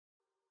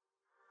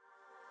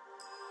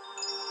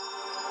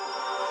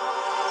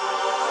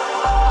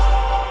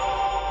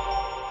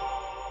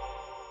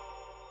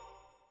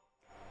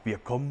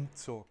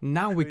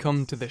Now we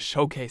come to the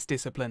showcase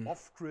discipline,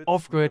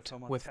 off-grid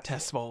with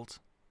Tesvolt.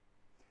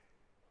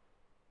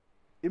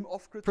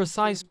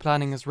 Precise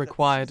planning is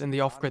required in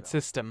the off-grid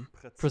system.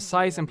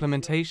 Precise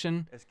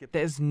implementation,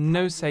 there is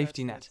no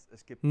safety net,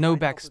 no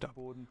backstop.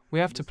 We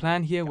have to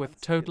plan here with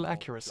total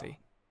accuracy.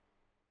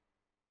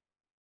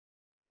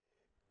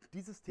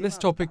 This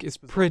topic is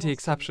pretty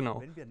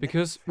exceptional,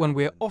 because when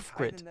we're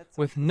off-grid,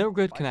 with no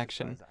grid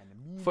connection,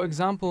 for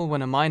example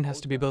when a mine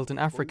has to be built in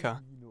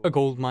Africa, a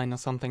gold mine or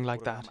something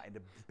like that,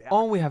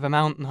 or we have a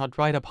mountain hut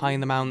right up high in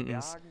the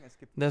mountains,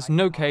 there's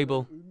no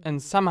cable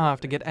and somehow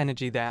have to get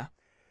energy there.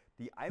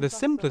 The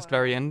simplest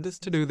variant is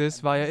to do this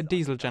via a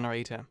diesel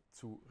generator.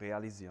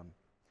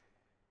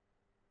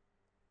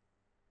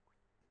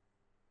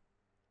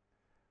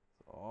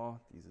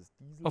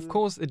 Of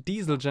course, a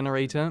diesel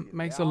generator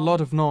makes a lot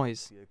of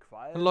noise,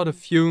 a lot of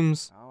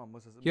fumes.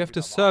 You have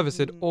to service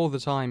it all the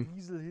time.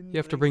 You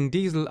have to bring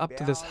diesel up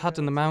to this hut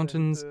in the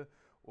mountains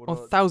or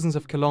thousands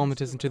of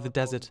kilometers into the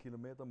desert.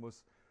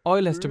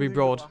 Oil has to be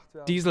brought,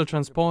 diesel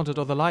transported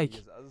or the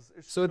like.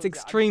 So it's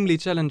extremely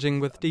challenging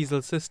with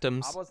diesel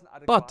systems,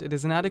 but it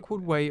is an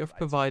adequate way of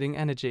providing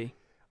energy.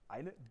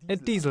 A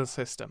diesel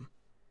system.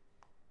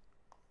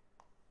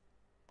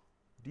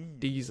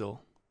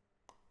 Diesel.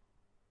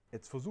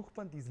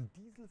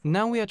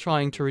 Now we are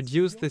trying to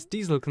reduce this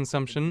diesel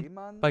consumption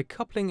by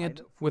coupling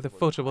it with a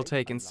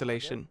photovoltaic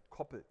installation.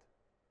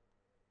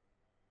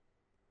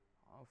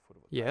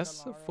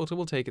 Yes, a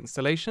photovoltaic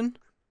installation.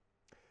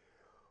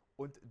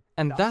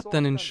 And that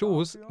then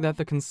ensures that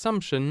the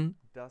consumption,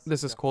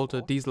 this is called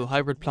a diesel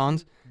hybrid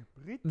plant,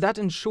 that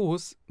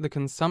ensures the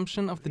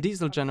consumption of the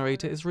diesel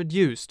generator is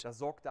reduced,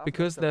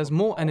 because there's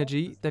more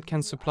energy that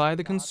can supply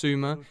the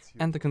consumer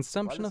and the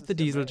consumption of the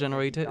diesel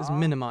generator is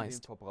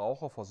minimized.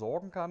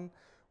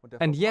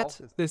 And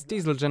yet, this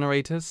diesel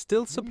generator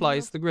still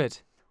supplies the grid.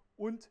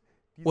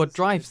 What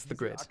drives the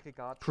grid,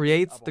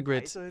 creates the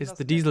grid, is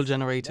the diesel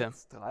generator.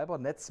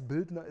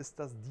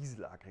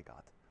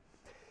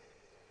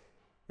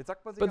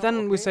 But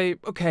then we say,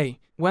 okay,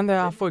 when there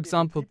are, for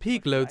example,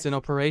 peak loads in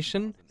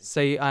operation,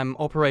 say I'm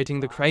operating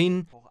the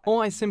crane,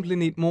 or I simply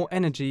need more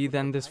energy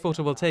than this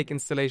photovoltaic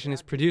installation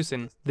is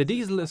producing, the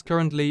diesel is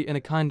currently in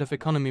a kind of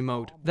economy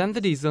mode. Then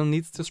the diesel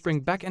needs to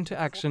spring back into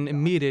action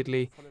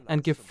immediately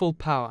and give full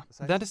power.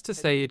 That is to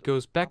say, it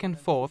goes back and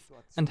forth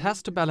and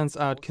has to balance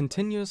out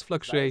continuous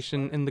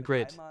fluctuation in the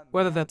grid.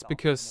 Whether that's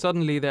because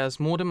suddenly there's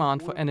more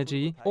demand for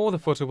energy or the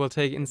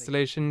photovoltaic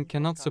installation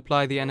cannot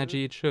supply the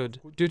energy it should,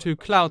 due to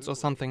clouds or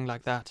something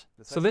like that.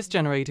 So this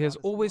generator has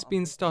always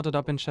been started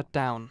up and shut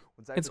down.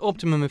 Its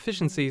optimum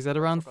efficiency is at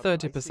around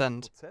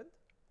 30%.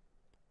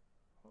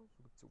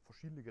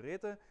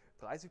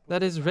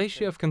 That is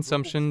ratio of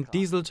consumption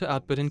diesel to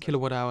output in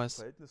kilowatt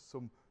hours.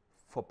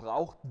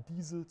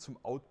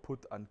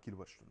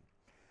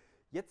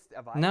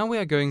 Now we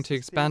are going to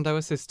expand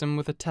our system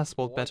with a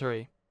Tesvolt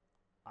battery.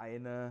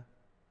 A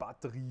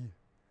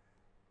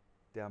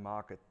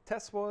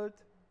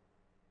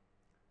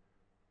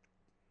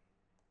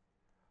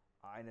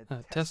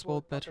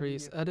Tesvolt battery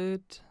is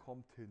added.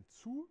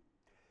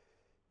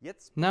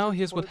 Now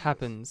here's what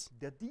happens.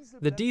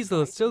 The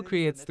diesel still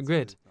creates the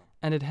grid,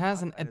 and it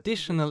has an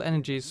additional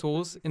energy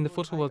source in the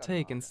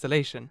photovoltaic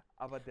installation.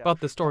 But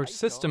the storage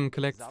system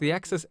collects the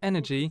excess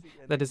energy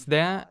that is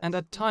there, and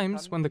at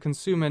times when the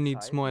consumer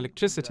needs more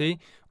electricity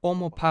or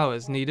more power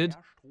is needed,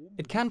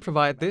 it can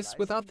provide this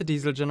without the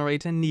diesel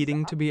generator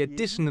needing to be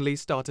additionally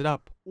started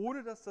up.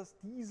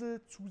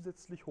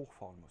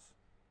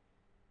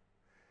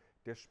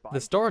 The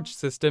storage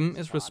system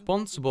is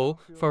responsible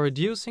for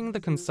reducing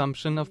the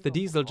consumption of the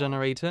diesel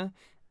generator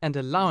and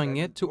allowing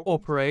it to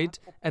operate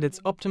at its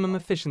optimum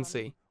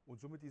efficiency,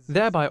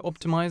 thereby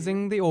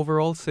optimizing the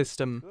overall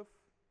system.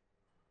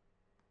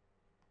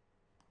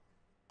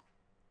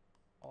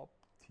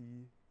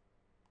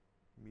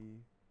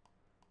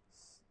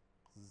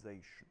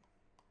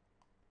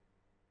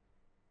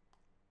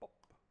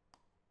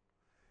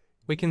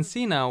 We can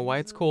see now why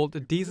it's called a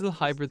diesel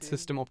hybrid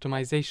system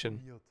optimization.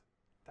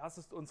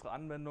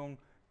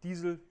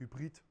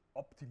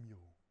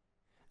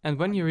 And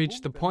when you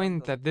reach the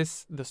point that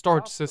the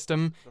storage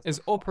system,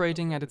 is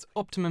operating at its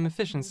optimum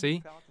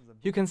efficiency,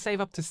 you can save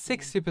up to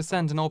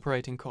 60% in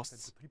operating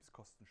costs.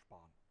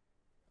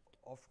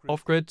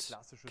 Off-grid,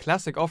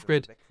 classic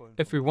off-grid,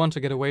 if we want to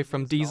get away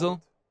from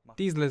diesel.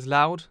 Diesel is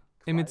loud,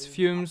 emits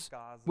fumes,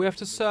 we have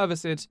to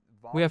service it,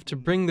 we have to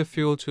bring the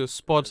fuel to a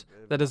spot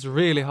that is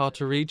really hard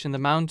to reach in the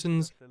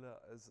mountains,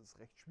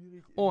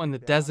 or in the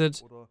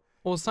desert,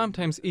 or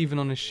sometimes even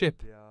on a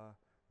ship.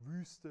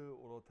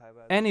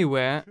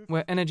 Anywhere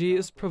where energy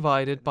is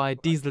provided by a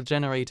diesel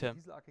generator.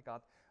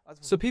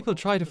 So people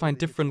try to find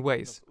different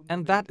ways,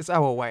 and that is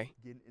our way.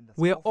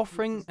 We are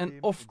offering an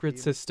off-grid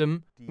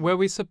system where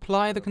we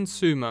supply the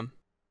consumer,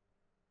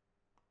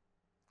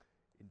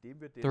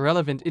 the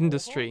relevant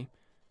industry,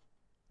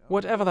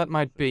 whatever that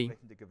might be,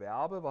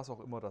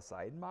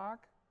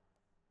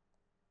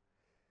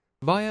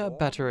 via a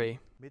battery.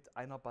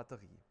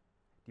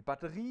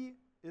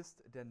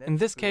 In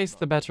this case,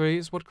 the battery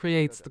is what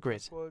creates the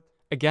grid.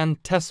 Again,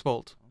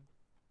 Tesvolt.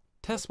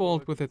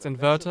 Tesvolt with its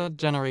inverter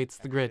generates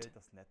the grid.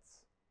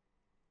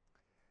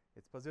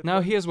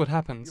 Now here's what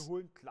happens.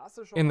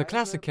 In the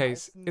classic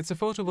case, it's a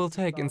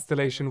photovoltaic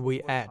installation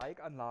we add.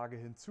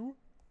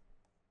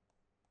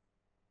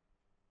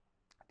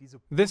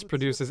 This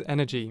produces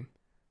energy,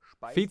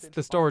 feeds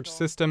the storage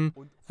system,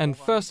 and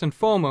first and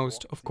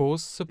foremost, of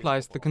course,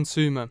 supplies the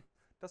consumer.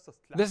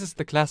 This is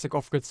the classic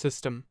off-grid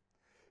system.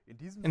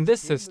 In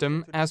this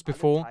system, as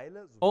before,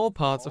 all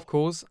parts, of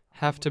course,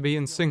 have to be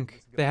in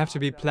sync. They have to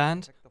be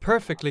planned,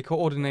 perfectly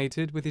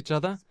coordinated with each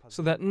other,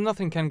 so that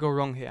nothing can go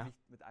wrong here.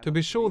 To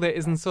be sure there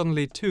isn't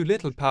suddenly too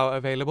little power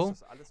available,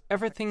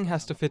 everything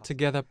has to fit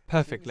together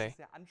perfectly.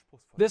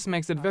 This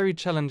makes it very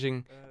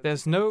challenging.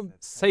 There's no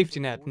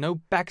safety net, no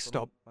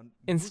backstop.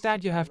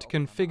 Instead, you have to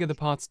configure the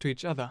parts to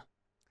each other.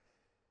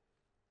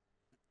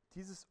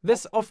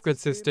 This off-grid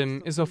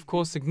system is of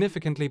course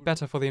significantly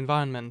better for the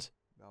environment.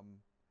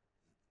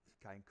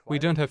 We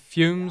don't have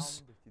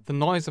fumes, the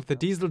noise of the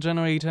diesel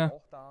generator,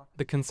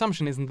 the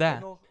consumption isn't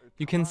there.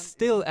 You can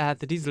still add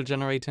the diesel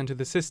generator into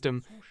the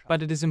system,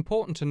 but it is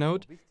important to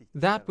note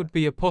that would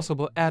be a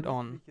possible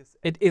add-on.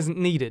 It isn't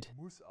needed.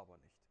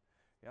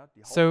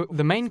 So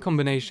the main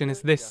combination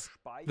is this.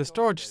 The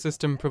storage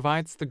system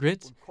provides the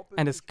grid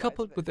and is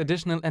coupled with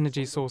additional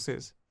energy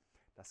sources.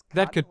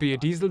 That could be a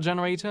diesel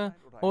generator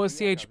or a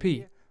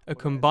CHP, a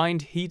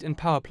combined heat and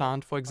power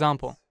plant, for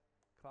example,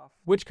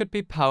 which could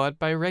be powered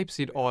by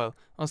rapeseed oil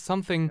or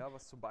something.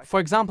 For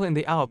example, in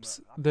the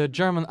Alps, the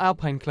German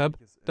Alpine Club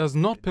does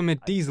not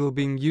permit diesel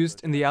being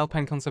used in the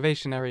alpine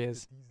conservation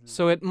areas,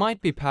 so it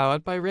might be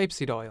powered by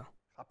rapeseed oil.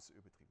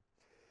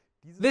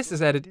 This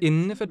is added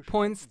in if at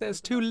points there's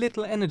too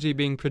little energy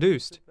being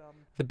produced.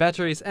 The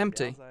battery is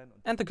empty,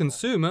 and the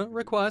consumer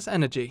requires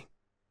energy.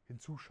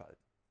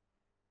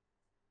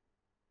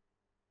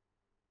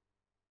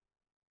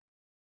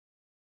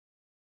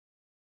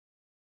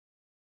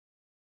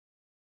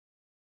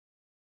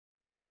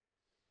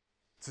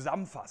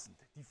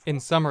 In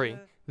summary,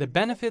 the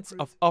benefits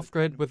of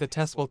off-grid with the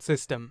Tesvolt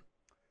system.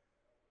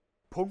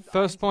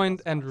 First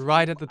point, and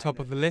right at the top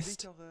of the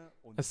list,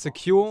 a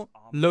secure,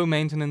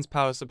 low-maintenance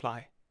power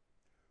supply.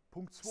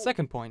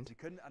 Second point,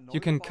 you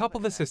can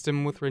couple the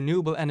system with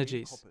renewable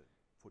energies,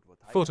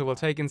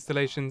 photovoltaic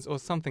installations or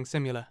something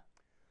similar.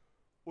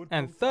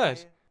 And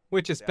third,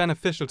 which is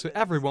beneficial to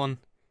everyone,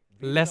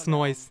 less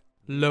noise,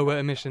 lower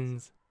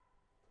emissions.